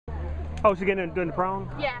Oh, she's getting doing the prone?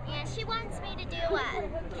 Yeah. Yeah, she wants me to do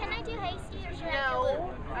can I do hasty or should I do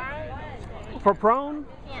loop? For prone?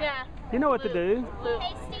 Yeah. You know what to do. Loop.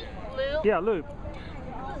 Hasty? Loop? Yeah, loop.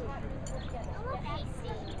 I love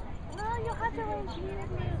hasty. Well, you'll have to learn to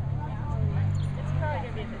use loop. It's probably going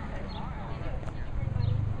to be a good thing.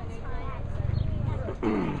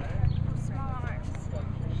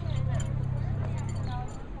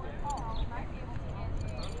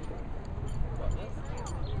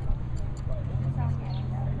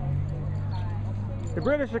 The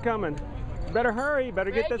British are coming. Better hurry.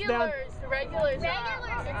 Better get this down. The regulars. It's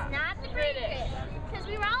not the British. Because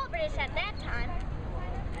we were all British at that time.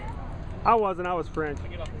 I wasn't. I was French.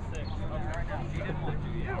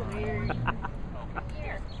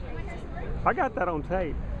 I got that on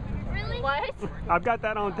tape. Really? What? I've got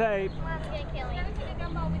that on tape. Mom's gonna kill me.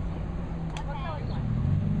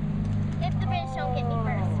 If the British don't get me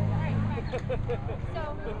first.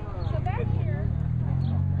 So back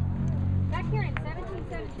here in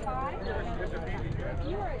 1775, if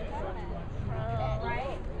you were a gentleman,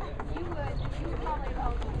 right, you would probably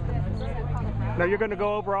hold this. Now you're going to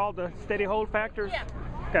go over all the steady hold factors? Yeah.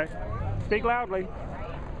 Okay. Speak loudly.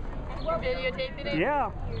 We're videotaping it?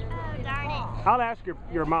 Yeah. Oh, darn it. I'll ask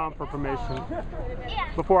your mom for permission Yeah.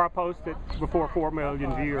 before I post it before 4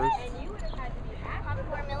 million viewers. And you would have had to be after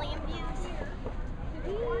 4 million views.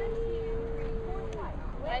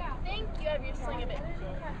 I think you have your sling a bit.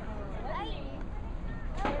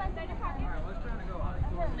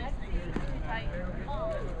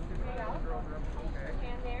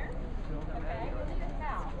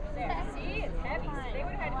 See, it's heavy. So they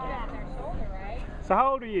would have had to put it on their shoulder, right? So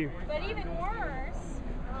how old are you? But even worse,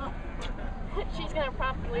 She's going to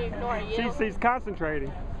promptly ignore you. She's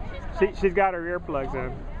concentrating. She's got her earplugs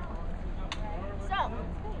in. So,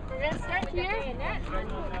 we're going to start here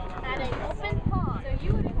at an open palm. So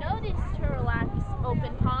you would have noticed her relaxed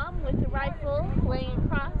open palm with the rifle laying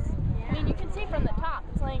across. I mean, you can see from the top,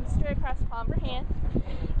 it's laying straight across the palm of her hand.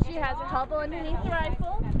 She has her elbow underneath the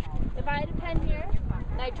rifle. If I had a pen here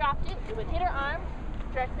and I dropped it, it would hit her arm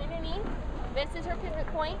directly underneath. This is her pivot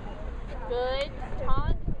point. Good,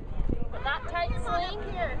 taut, but not tight sling.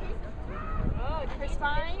 Her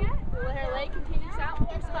spine, her leg continues out with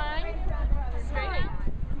her spine. Straight.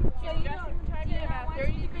 so you don't do about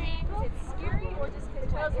 30 degrees. Is it scary or just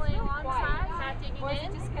because Toes laying alongside, not digging or is it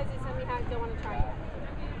in. just because it's something you don't want to try it?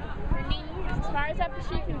 Her knee as far as up as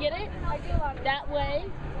she can get it. That way,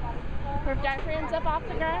 her diaphragm's up off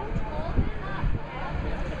the ground.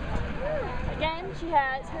 Again, she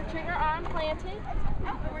has her trigger arm planted.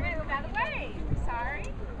 Oh, we're going to go the other way. Sorry.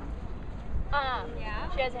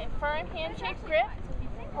 She has a firm handshake grip,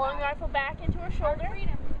 pulling the rifle back into her shoulder.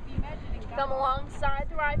 Thumb alongside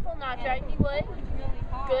the rifle, not dragging wood.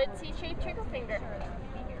 Good C-shaped trigger finger.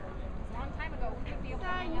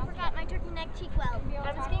 Sorry, you forgot my turkey neck cheek weld.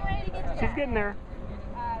 I was getting ready to get to She's that. getting there.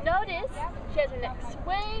 Notice she has her neck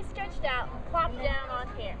way stretched out and plopped down on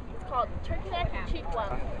here. It's called turkey neck and cheek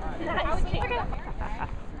weld. Nice.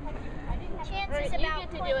 Chances You about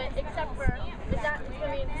get to do it, except for it's not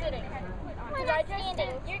swimming and sitting. Well, not standing.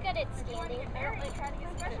 You're good at standing. You're better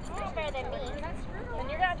than me. And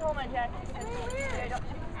you're going to hold my jacket.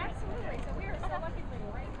 Absolutely. So we are so lucky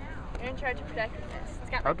right now. You're in charge of protecting this. It's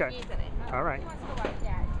got my Okay. keys in it. All right. Who wants to go like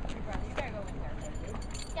that? You gotta go with her.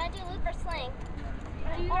 Gotta do loop or sling.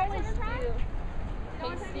 Do you guys want to try?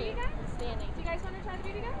 Hasty standing. Do you guys want to try the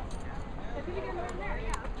BB gun? The BB gun over there,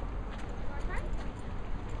 yeah. Want to try?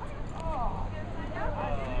 Oh.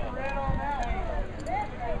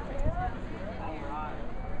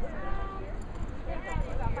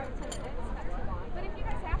 But if you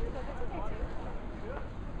guys have to go, that's okay too.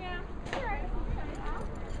 Yeah. All right.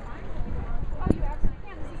 Oh, you absolutely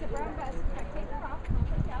can. This is a brown vest. In fact, take her off.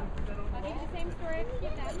 I'll give you the same story.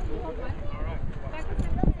 Keep that. Hold one.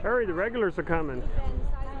 Hurry, the regulars are coming.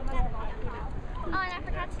 Oh, and I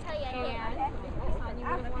forgot to tell you And again. you would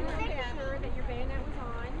want to make sure that your bayonet was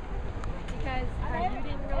on because you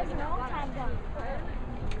didn't really know what time to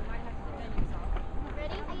you might have to defend yourself.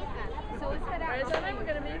 Ready? So let's head out. Where's that number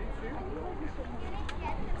going to be?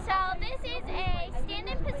 So this is a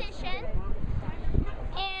stand-in position.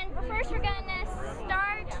 And first we're going to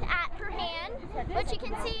start at her hand, which you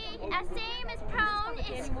can see, as same as prone,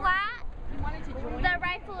 is flat. The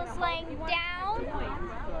rifle is laying down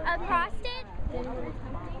across it.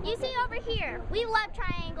 You see over here, we love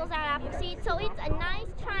triangles at Appleseed, so it's a nice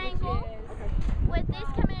triangle with this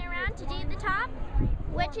coming around to do the top,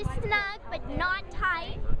 which is snug but not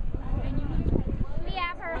tight. We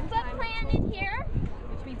have her foot planted here,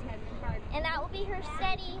 and that will be her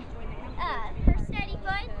steady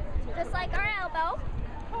foot, just like our elbow.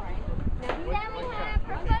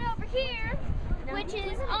 which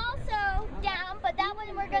is also down, but that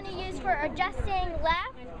one we're going to use for adjusting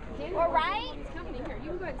left or right,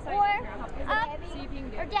 or up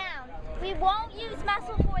or down. We won't use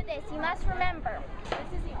muscle for this, you must remember.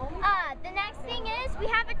 The next thing is we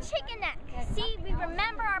have a chicken neck. See, we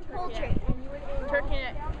remember our poultry. Turkey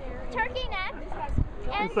neck. Turkey neck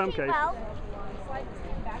and In some seat belt.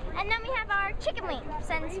 And then we have our chicken wing,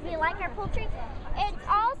 since we like our poultry. It's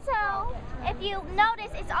also, if you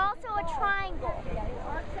notice, it's also a triangle.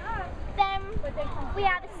 Then we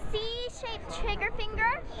have a C-shaped trigger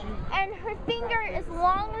finger, and her finger is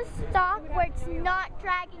long as stalk where it's not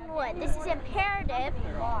dragging wood. This is imperative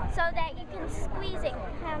so that you can squeeze it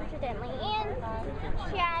confidently. And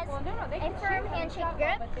she has a firm handshake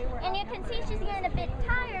grip, and you can see she's getting a bit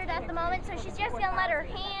tired at the moment, so she's just gonna let her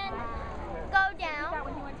hand go down.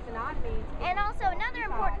 And also another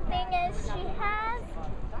important thing is she has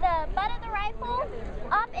the butt of the rifle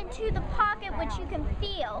up into the pocket, which you can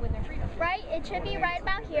feel, right? It should be right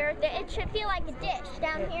about here. It should feel like a dish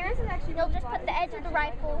down here. You'll just put the edge of the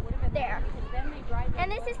rifle there.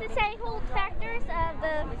 And this is the say hold factors of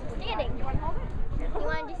the standing. You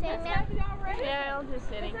want to do sitting now? Yeah, I'll do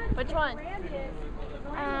sitting. Which one?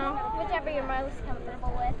 Whichever you're most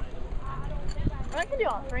comfortable with. I can do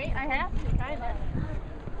all three. I have to, kind of.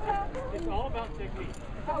 It's all about technique.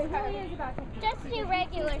 It really is about technique. Just do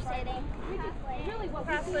regular sitting. Really what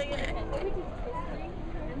we Cross-legged. teach is history,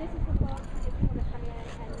 and this is the book that people that come in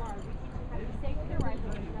and learn. We teach them how to be safe with their rifle,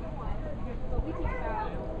 number one. But we teach about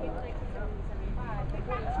in 1975,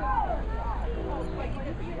 like what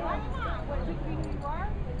it took to be what you do, what it took to be who you are,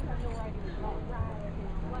 and you have no idea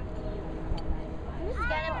what She's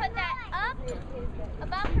gonna put that up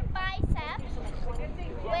above her biceps with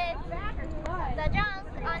the junk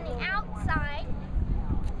on the outside.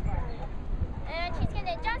 And she's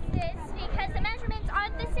gonna adjust this because the measurements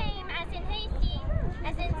aren't the same as in hasty,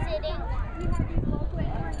 as in sitting.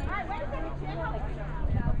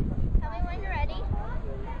 Tell me when you're ready.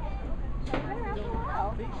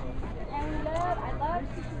 And I love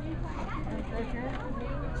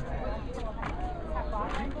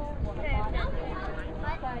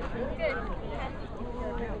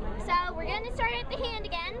So we're going to start at the hand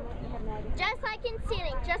again, just like in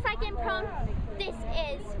sitting, just like in prone. This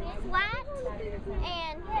is flat,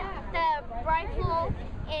 and the rifle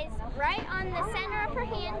is right on the center of her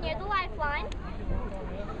hand near the lifeline.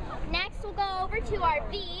 Next we'll go over to our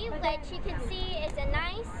V, which you can see is a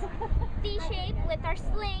nice V shape with our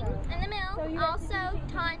sling in the middle, also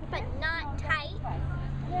taut but not tight.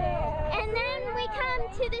 And then we come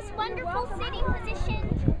to this wonderful sitting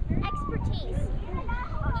position expertise.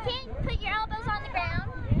 You can't put your elbows on the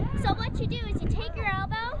ground, so what you do is you take your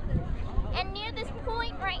elbow, and near this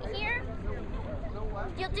point right here,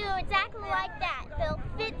 you'll do exactly like that. They'll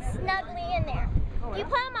fit snugly in there. If you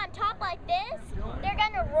put them on top like this, they're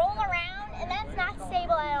going to roll around, and that's not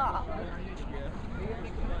stable at all.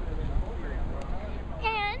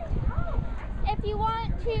 And if you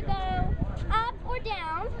want to go up or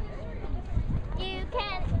down, you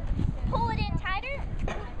can pull it in tighter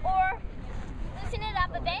or loosen it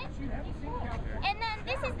up a bit. And then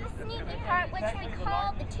this is the sneaky part, which we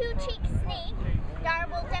call the two-cheek sneak. Dar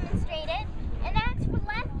will demonstrate it. And that's for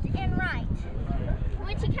left and right,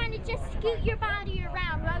 which you kind of just scoot your body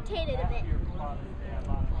around, rotate it a bit.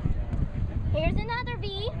 Here's another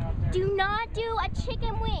V. Do not do a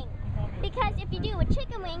chicken wing, because if you do a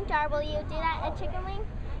chicken wing, Dar, will you do that, a chicken wing?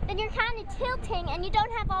 Then you're kind of tilting and you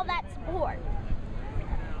don't have all that support.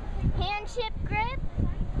 Hand ship grip,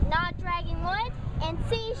 not dragging wood, and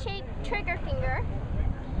C-shaped trigger finger.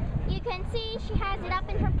 You can see she has it up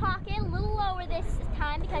in her pocket, a little lower this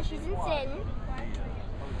time because she's in sitting.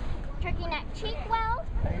 Turkey neck cheek weld.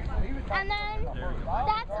 And then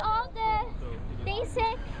that's all the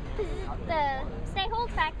basic, the stay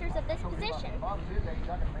hold factors of this position.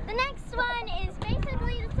 The next one is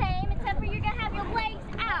basically the same, except for you're going to have your legs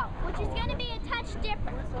out, which is going to be a touch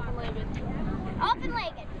different.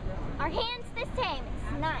 Open-legged. Our hands the same.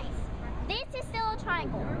 It's nice. This is still a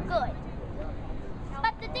triangle. Good.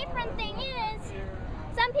 But the different thing is,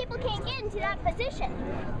 some people can't get into that position.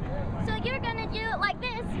 So you're going to do it like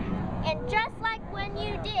this, and just like when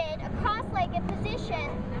you did a cross-legged position,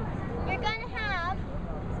 you're going to have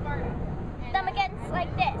them against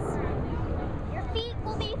like this. Your feet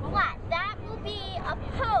will be flat. That will be a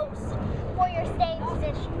post for your stay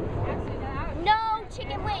position. No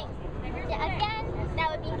chicken wing. Again, that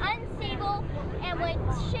would be unstable and would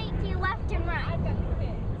shake you left and right.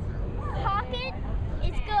 Pocket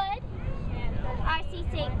is good.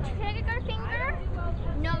 RC-shaped trigger finger,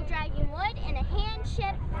 no dragging wood, and a hand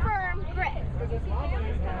ship firm grip.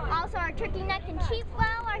 Also our turkey neck and cheek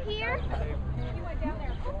well are here.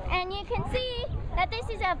 And you can see that this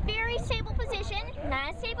is a very stable position,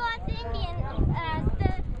 not as stable as the Indian, as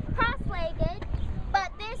the cross-legged,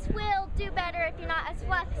 but this will do better if you're not as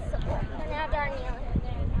flexible than outdoor kneeling.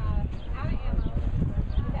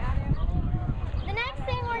 The next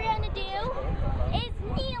thing we're going to do is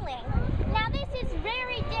kneeling. Now this is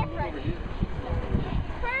very different.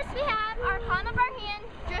 First we have our palm of our hand,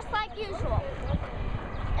 just like usual.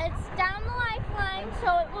 It's down the lifeline,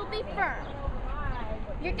 so it will be firm.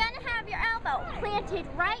 You're going to have your elbow planted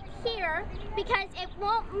right here because it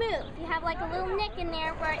won't move. You have like a little nick in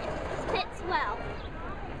there where it fits well.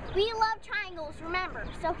 We love triangles, remember.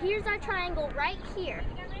 So here's our triangle right here.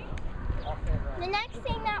 The next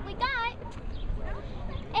thing that we got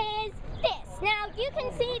is this. Now you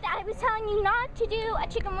can see that I was telling you not to do a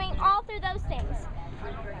chicken wing all through those things.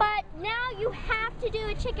 But now you have to do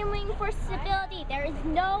a chicken wing for stability. There is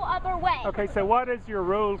no other way. Okay, so what is your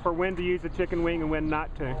rule for when to use a chicken wing and when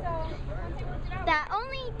not to? The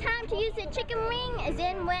only time to use a chicken wing is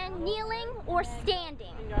when kneeling or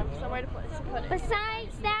standing. Somewhere to put it.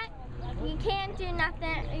 Besides that, you can't do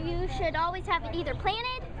nothing. You should always have it either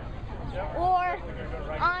planted or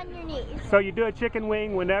on your knees. So you do a chicken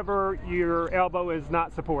wing whenever your elbow is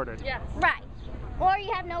not supported? Yes. Right. Or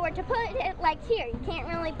you have nowhere to put it, like here. You can't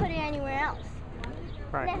really put it anywhere else.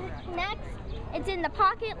 Right. Next, it's in the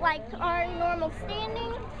pocket like our normal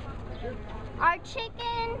standing. Our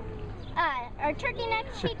chicken, our turkey neck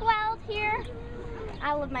cheek weld here.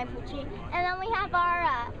 I love my full cheek. And then we have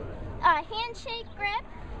our handshake grip,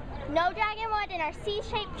 no dragon wood, and our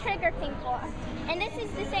C-shaped trigger finger. And this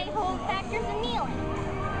is to say hold factors and kneeling.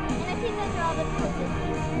 And I think those are all the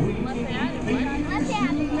positions. Unless they added one. Unless they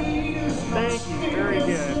added one. Thank you. Very good.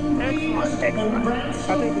 Excellent. Excellent.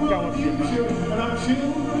 I think it's going to be good.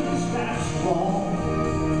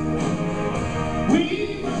 We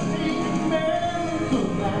must make America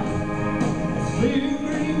laugh.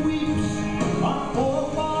 Liberty weeps, our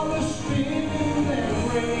forefathers spinning their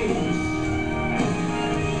graves.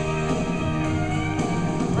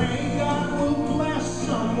 Pray God will bless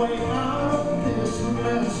some way out of this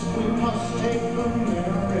mess. We must take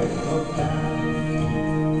America back.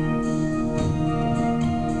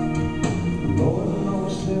 Lord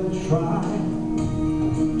knows they'll try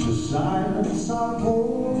to silence our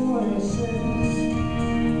voices.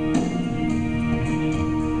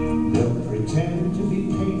 They'll pretend to be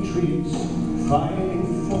patriots, fighting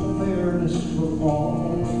for fairness for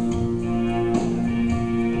all.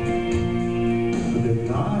 But they're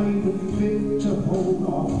not even fit to hold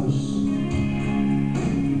office